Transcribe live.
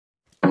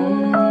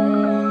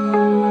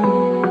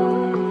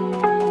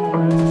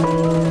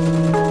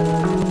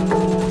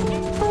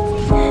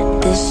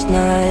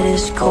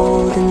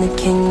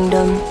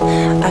kingdom.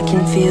 I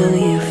can feel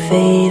you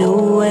fade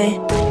away.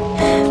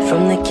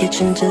 From the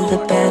kitchen to the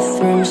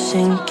bathroom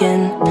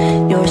sinking,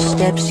 your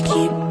steps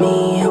keep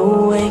me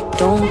awake.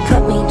 Don't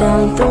cut me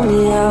down, throw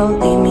me out,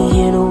 leave me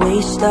here to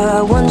waste.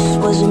 I once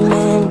was a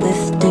man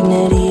with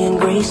dignity and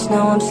grace.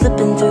 Now I'm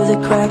slipping through the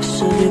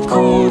cracks of your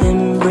cold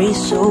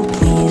embrace. So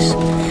please,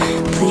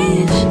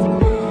 please,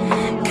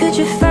 could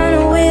you find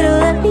a way to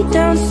let me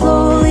down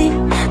slowly?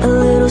 A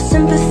little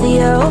sympathy,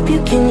 I hope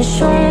you can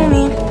show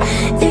me.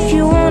 If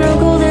you wanna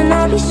go, then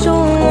I'll be so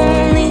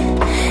lonely.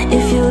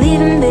 If you're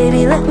leaving,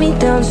 baby, let me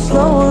down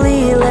slowly.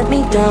 Let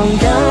me down,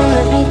 down,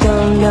 let me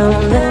down, down,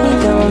 let me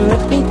down,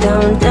 let me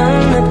down,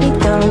 down, let me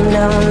down,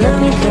 down, let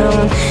me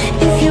down.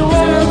 If you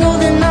wanna go,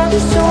 then I'll be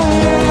so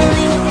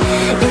lonely.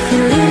 If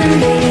you're leaving,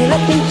 baby,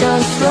 let me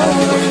down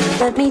slowly.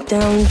 Let me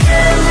down.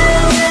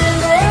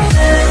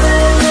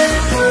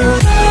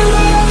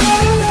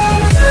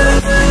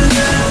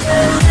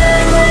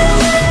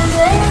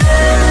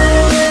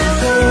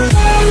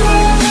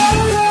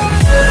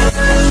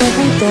 Let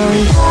me down.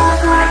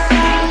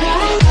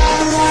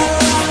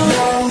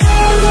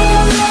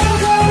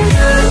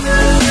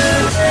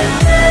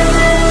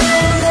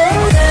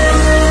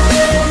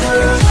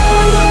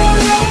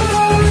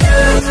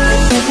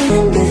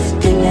 With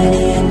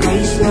dignity and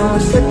grace, now I'm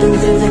slipping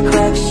through the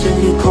cracks of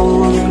your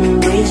cold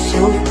embrace.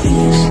 So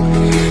please,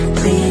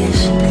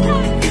 please,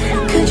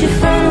 could you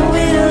find a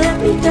way to let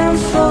me down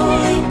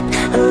slowly?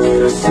 A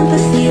little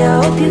sympathy, I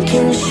hope you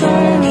can show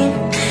me.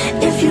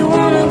 If you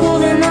wanna go,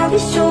 then I'll be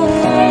so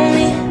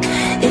lonely.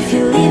 If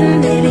you're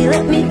leaving, baby,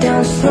 let me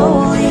down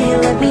slowly.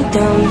 Let me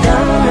down,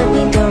 down, let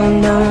me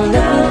down, down,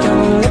 let me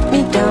down, let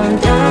me down,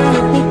 down,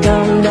 let me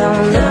down,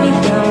 down, let me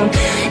down.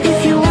 If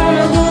you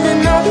wanna go, then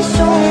I'll be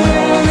so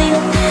lonely.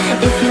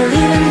 If you're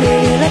leaving,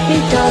 baby, let me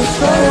down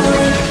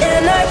slowly.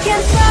 And I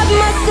can't stop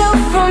myself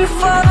from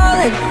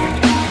falling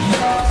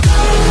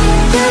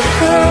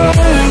down.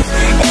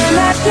 And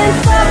I can't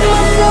stop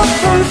myself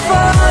from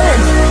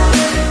falling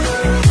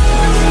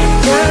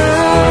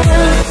down.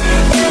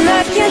 And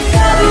I can't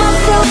stop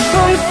myself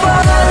from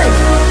falling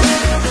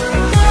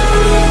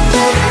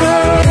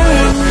down.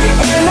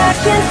 And I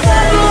can't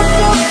stop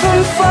myself from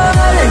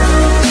falling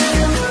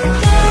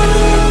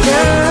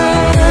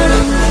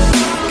down.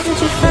 Could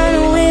you find a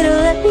way to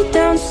let me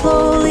down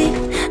slowly?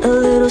 A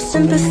little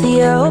sympathy,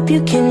 I hope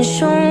you can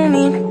show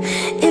me.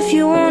 If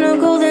you wanna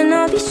go, then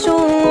I'll be so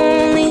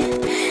lonely.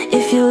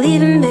 If you're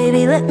leaving,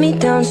 baby, let me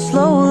down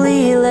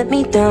slowly. Let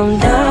me down,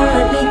 down,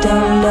 let me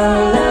down,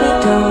 down, let me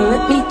down,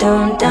 let me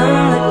down,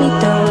 down, let me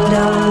down,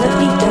 down, let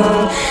me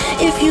down.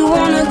 If you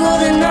wanna go,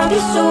 then I'll be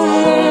so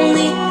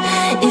lonely.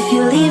 If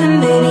you're leaving,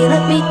 baby,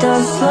 let me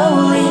down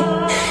slowly.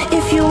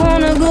 If you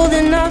wanna go,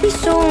 then I'll be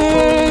so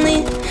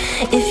lonely.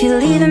 If you're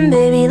leaving,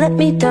 baby, let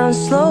me down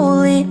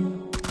slowly.